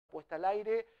está al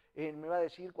aire, me va a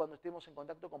decir cuando estemos en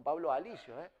contacto con Pablo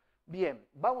Alicio. Bien,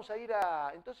 vamos a ir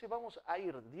entonces vamos a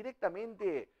ir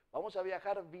directamente, vamos a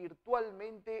viajar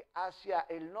virtualmente hacia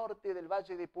el norte del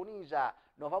Valle de Punilla.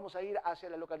 Nos vamos a ir hacia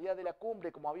la localidad de La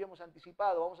Cumbre, como habíamos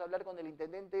anticipado. Vamos a hablar con el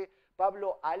intendente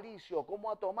Pablo Alicio,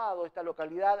 cómo ha tomado esta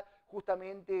localidad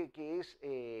justamente que es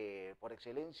por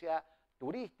excelencia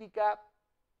turística,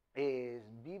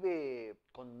 vive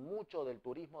con mucho del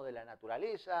turismo de la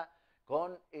naturaleza,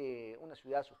 con una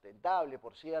ciudad sustentable,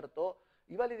 por cierto,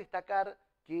 y vale destacar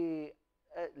que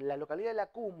la localidad de La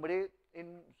Cumbre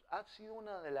ha sido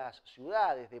una de las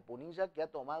ciudades de Punilla que ha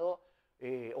tomado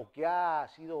o que ha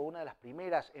sido una de las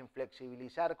primeras en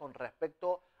flexibilizar con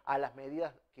respecto a las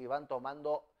medidas que van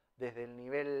tomando desde el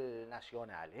nivel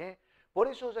nacional. Por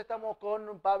eso ya estamos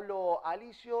con Pablo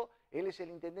Alicio, él es el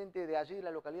intendente de allí,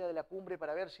 la localidad de La Cumbre,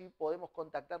 para ver si podemos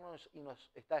contactarnos y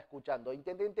nos está escuchando.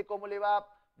 Intendente, ¿cómo le va?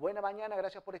 Buena mañana,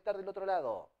 gracias por estar del otro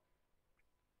lado.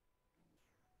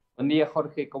 Buen día,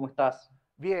 Jorge, ¿cómo estás?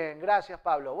 Bien, gracias,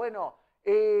 Pablo. Bueno,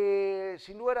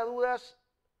 sin lugar a dudas,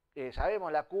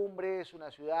 sabemos, La Cumbre es una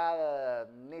ciudad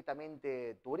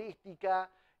netamente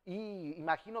turística y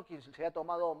imagino que se ha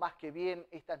tomado más que bien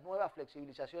estas nuevas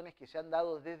flexibilizaciones que se han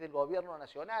dado desde el gobierno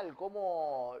nacional.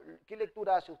 ¿Qué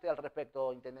lectura hace usted al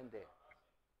respecto, intendente?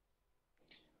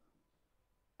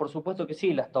 Por supuesto que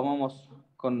sí, las tomamos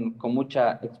con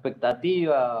mucha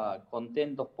expectativa,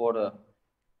 contentos por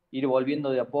ir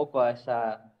volviendo de a poco a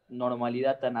esa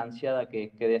normalidad tan ansiada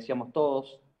que deseamos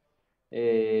todos,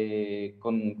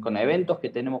 con eventos que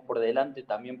tenemos por delante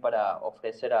también para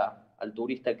ofrecer al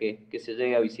turista que se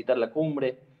llegue a visitar la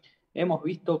cumbre. Hemos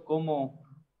visto cómo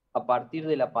a partir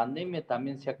de la pandemia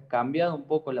también se ha cambiado un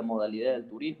poco la modalidad del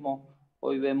turismo.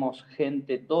 Hoy vemos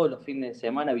gente todos los fines de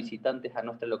semana, visitantes a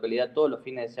nuestra localidad todos los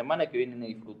fines de semana que vienen a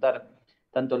disfrutar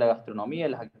tanto la gastronomía,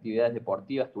 las actividades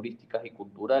deportivas, turísticas y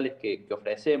culturales que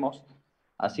ofrecemos.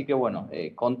 Así que bueno,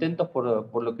 contentos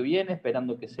por lo que viene,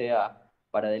 esperando que sea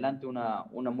para adelante una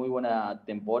muy buena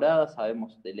temporada.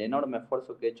 Sabemos del enorme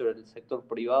esfuerzo que ha hecho el sector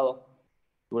privado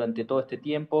durante todo este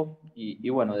tiempo y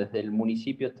bueno, desde el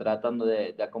municipio tratando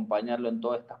de acompañarlo en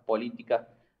todas estas políticas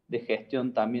de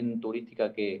gestión también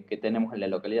turística que tenemos en la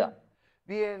localidad.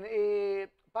 Bien,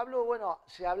 Pablo, bueno,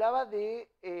 se hablaba de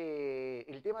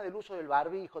el tema del uso del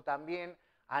barbijo también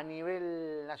a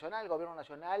nivel nacional. El gobierno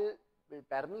nacional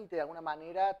permite de alguna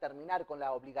manera terminar con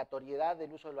la obligatoriedad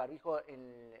del uso del barbijo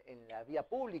en la vía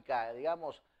pública,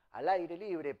 digamos, al aire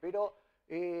libre, pero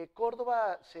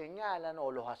Córdoba señalan, o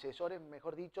los asesores,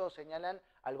 mejor dicho, señalan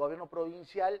al gobierno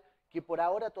provincial que por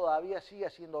ahora todavía sigue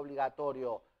siendo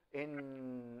obligatorio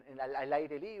al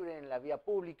aire libre, en la vía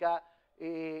pública.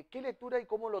 ¿Qué lectura y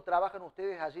cómo lo trabajan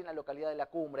ustedes allí en la localidad de La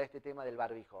Cumbre, este tema del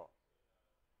barbijo?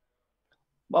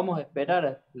 Vamos a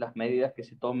esperar las medidas que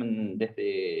se tomen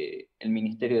desde el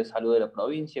Ministerio de Salud de la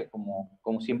provincia,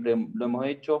 como siempre lo hemos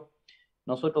hecho.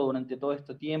 Nosotros durante todo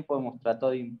este tiempo hemos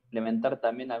tratado de implementar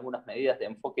también algunas medidas de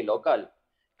enfoque local.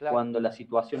 Claro. Cuando la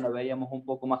situación la veíamos un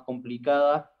poco más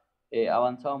complicada,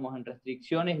 avanzábamos en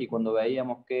restricciones y cuando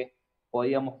veíamos que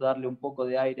podíamos darle un poco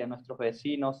de aire a nuestros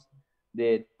vecinos,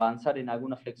 de avanzar en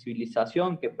alguna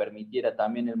flexibilización que permitiera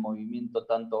también el movimiento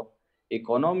tanto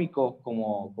económico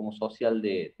como social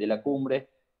de la cumbre,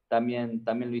 también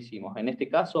lo hicimos. En este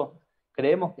caso,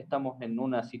 creemos que estamos en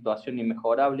una situación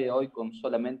inmejorable hoy con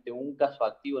solamente un caso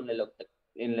activo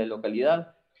en la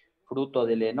localidad, fruto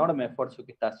del enorme esfuerzo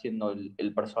que está haciendo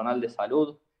el personal de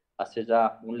salud hace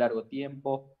ya un largo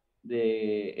tiempo,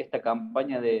 de esta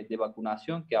campaña de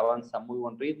vacunación que avanza a muy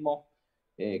buen ritmo,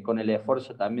 con el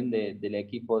esfuerzo también del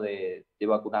equipo de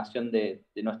vacunación de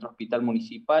nuestro hospital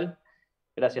municipal,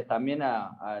 gracias también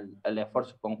al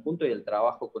esfuerzo conjunto y el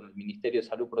trabajo con el Ministerio de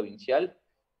Salud Provincial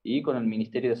y con el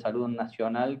Ministerio de Salud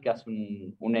Nacional, que hace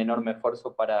un enorme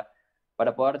esfuerzo para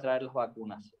poder traer las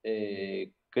vacunas.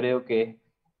 Creo que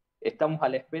estamos a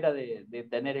la espera de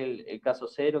tener el caso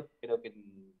cero. Creo que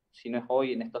si no es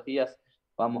hoy, en estos días,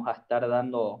 vamos a estar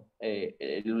dando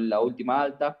la última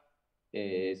alta,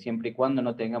 siempre y cuando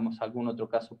no tengamos algún otro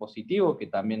caso positivo, que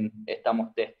también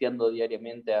estamos testeando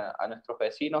diariamente a nuestros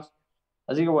vecinos.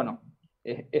 Así que bueno,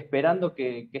 esperando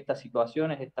que estas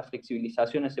situaciones, estas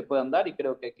flexibilizaciones se puedan dar y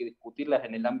creo que hay que discutirlas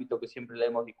en el ámbito que siempre le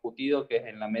hemos discutido, que es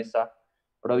en la mesa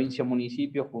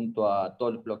provincia-municipio junto a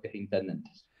todos los bloques de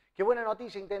intendentes. Qué buena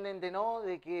noticia, intendente, ¿no?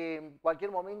 De que en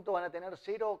cualquier momento van a tener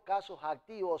 0 casos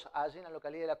activos allí en la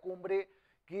localidad de La Cumbre,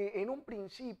 que en un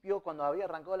principio, cuando había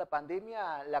arrancado la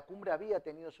pandemia, La Cumbre había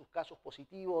tenido sus casos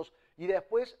positivos y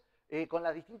después, con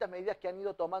las distintas medidas que han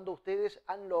ido tomando ustedes,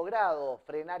 han logrado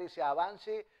frenar ese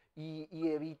avance y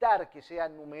evitar que sea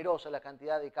numerosa la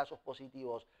cantidad de casos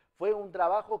positivos. fue un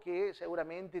trabajo que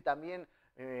seguramente también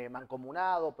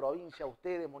mancomunado, provincia,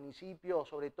 ustedes, municipio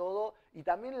sobre todo, y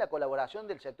también la colaboración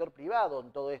del sector privado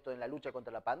en todo esto, en la lucha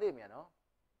contra la pandemia, ¿no?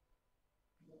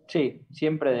 Sí,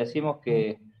 siempre decimos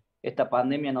que esta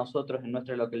pandemia a nosotros en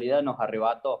nuestra localidad nos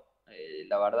arrebató.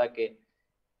 La verdad que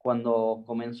cuando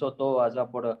comenzó todo allá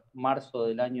por marzo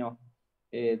del año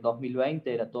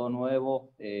 2020 era todo nuevo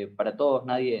para todos,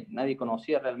 nadie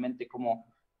conocía realmente cómo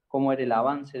era el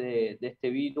avance de este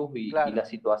virus y Claro. las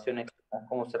situaciones,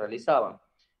 cómo se realizaban.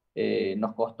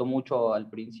 Nos costó mucho al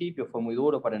principio, fue muy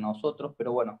duro para nosotros,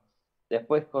 pero bueno,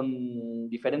 después con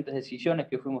diferentes decisiones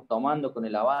que fuimos tomando, con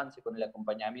el avance, con el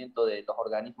acompañamiento de los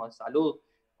organismos de salud,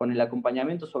 con el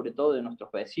acompañamiento sobre todo de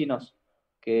nuestros vecinos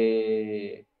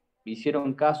que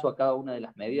hicieron caso a cada una de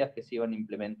las medidas que se iban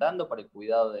implementando para el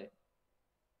cuidado de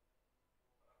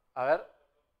A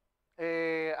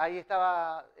ver, ahí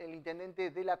estaba el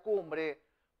intendente de la cumbre,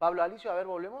 Pablo Alicio. A ver,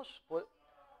 volvemos.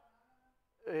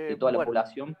 toda la Bueno,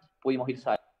 población, pudimos ir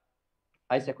saliendo.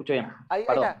 Ahí se escucha bien, ahí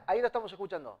perdón. está, ahí lo estamos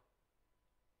escuchando.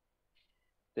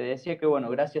 Te decía que, bueno,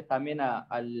 gracias también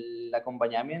al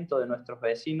acompañamiento de nuestros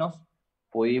vecinos,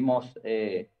 pudimos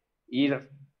ir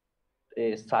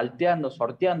salteando,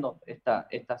 sorteando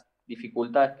estas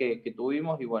dificultades que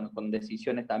tuvimos y, bueno, con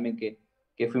decisiones también que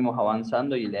fuimos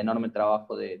avanzando y el enorme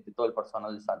trabajo de todo el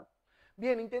personal de salud.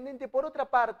 Bien, intendente, por otra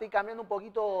parte, cambiando un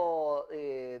poquito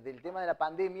del tema de la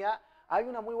pandemia, hay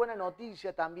una muy buena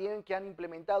noticia también que han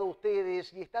implementado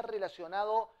ustedes y está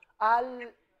relacionado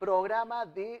al programa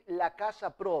de la casa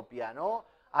propia, ¿no?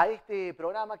 A este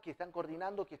programa que están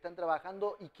coordinando, que están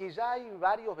trabajando y que ya hay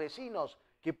varios vecinos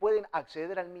que pueden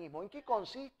acceder al mismo. ¿En qué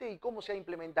consiste y cómo se ha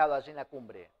implementado allí en la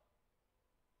cumbre?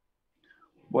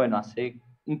 Bueno, hace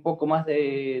un poco más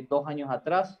de 2 años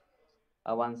atrás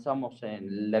avanzamos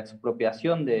en la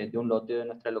expropiación de un loteo de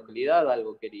nuestra localidad,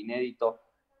 algo que era inédito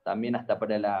también hasta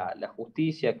para la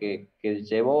justicia, que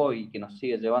llevó y que nos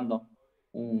sigue llevando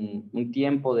un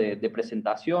tiempo de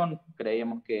presentación.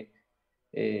 Creíamos que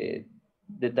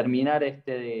determinar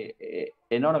este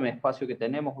enorme espacio que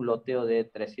tenemos, un loteo de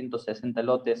 360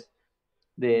 lotes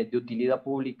de utilidad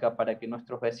pública para que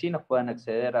nuestros vecinos puedan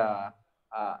acceder a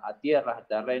tierras, a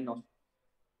terrenos,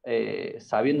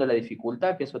 sabiendo la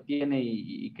dificultad que eso tiene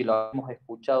y que lo hemos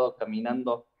escuchado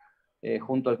caminando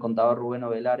junto al contador Rubén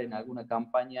Ovelar en alguna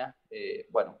campaña.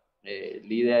 Bueno,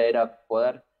 la idea era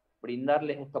poder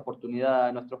brindarles esta oportunidad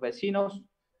a nuestros vecinos.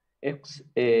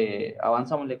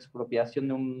 Avanzamos en la expropiación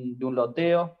de un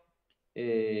loteo,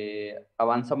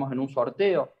 avanzamos en un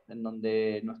sorteo en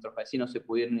donde nuestros vecinos se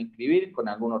pudieron inscribir con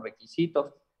algunos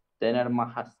requisitos, tener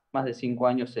más de 5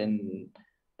 años de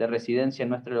residencia en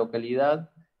nuestra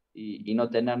localidad y no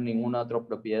tener ninguna otra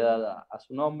propiedad a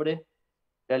su nombre.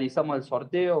 Realizamos el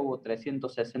sorteo, hubo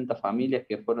 360 familias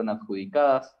que fueron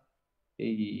adjudicadas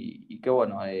y que,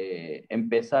 bueno,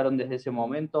 empezaron desde ese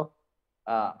momento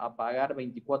a pagar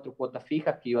 24 cuotas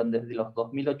fijas que iban desde los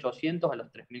 2.800 a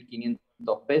los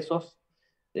 3.500 pesos,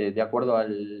 de acuerdo a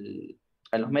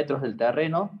los metros del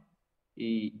terreno.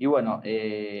 Y bueno,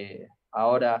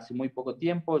 ahora hace muy poco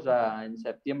tiempo, ya en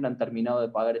septiembre han terminado de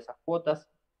pagar esas cuotas.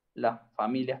 Las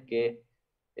familias que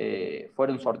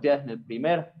fueron sorteadas en el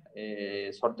primer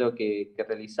sorteo que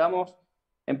realizamos,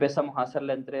 empezamos a hacer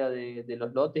la entrega de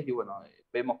los lotes y bueno,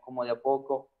 vemos cómo de a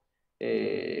poco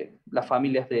las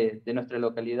familias de nuestra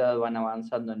localidad van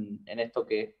avanzando en esto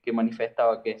que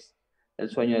manifestaba que es el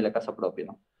sueño de la casa propia,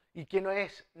 ¿no? Y que no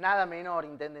es nada menor,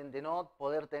 intendente, ¿no?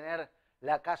 Poder tener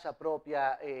la casa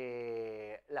propia,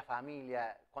 la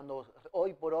familia, cuando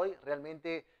hoy por hoy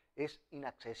realmente es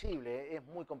inaccesible, es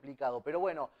muy complicado. Pero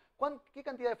bueno, ¿qué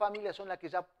cantidad de familias son las que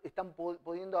ya están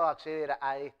pudiendo acceder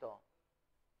a esto?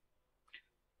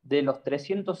 De los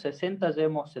 360 ya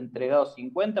hemos entregado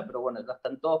 50, pero bueno, ya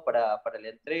están todos para la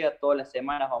entrega. Todas las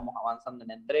semanas vamos avanzando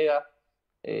en entrega.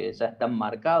 Ya están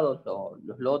marcados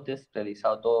los lotes,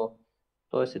 realizado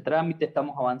todo ese trámite.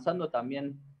 Estamos avanzando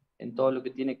también en todo lo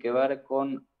que tiene que ver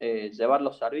con llevar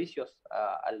los servicios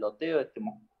al loteo.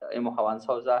 Hemos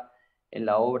avanzado ya en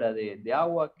la obra de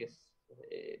agua, que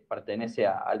pertenece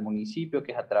al municipio,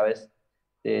 que es a través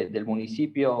del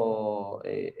municipio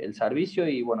el servicio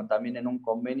y bueno, también en un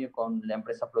convenio con la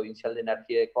empresa provincial de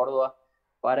energía de Córdoba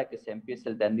para que se empiece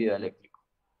el tendido eléctrico.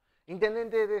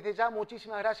 Intendente, desde ya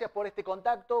muchísimas gracias por este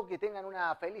contacto, que tengan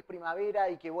una feliz primavera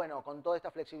y que bueno, con todas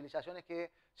estas flexibilizaciones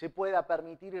que se pueda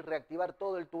permitir y reactivar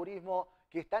todo el turismo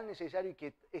que es tan necesario y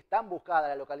que es tan buscada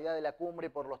la localidad de la Cumbre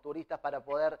por los turistas para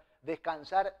poder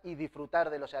descansar y disfrutar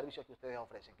de los servicios que ustedes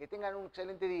ofrecen. Que tengan un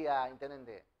excelente día,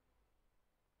 Intendente.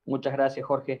 Muchas gracias,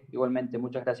 Jorge. Igualmente,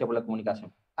 muchas gracias por la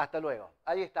comunicación. Hasta luego.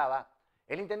 Ahí estaba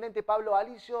El intendente Pablo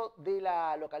Alicio de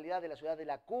la localidad de la ciudad de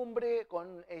La Cumbre,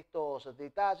 con estos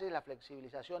detalles, las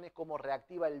flexibilizaciones, cómo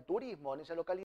reactiva el turismo en esa localidad.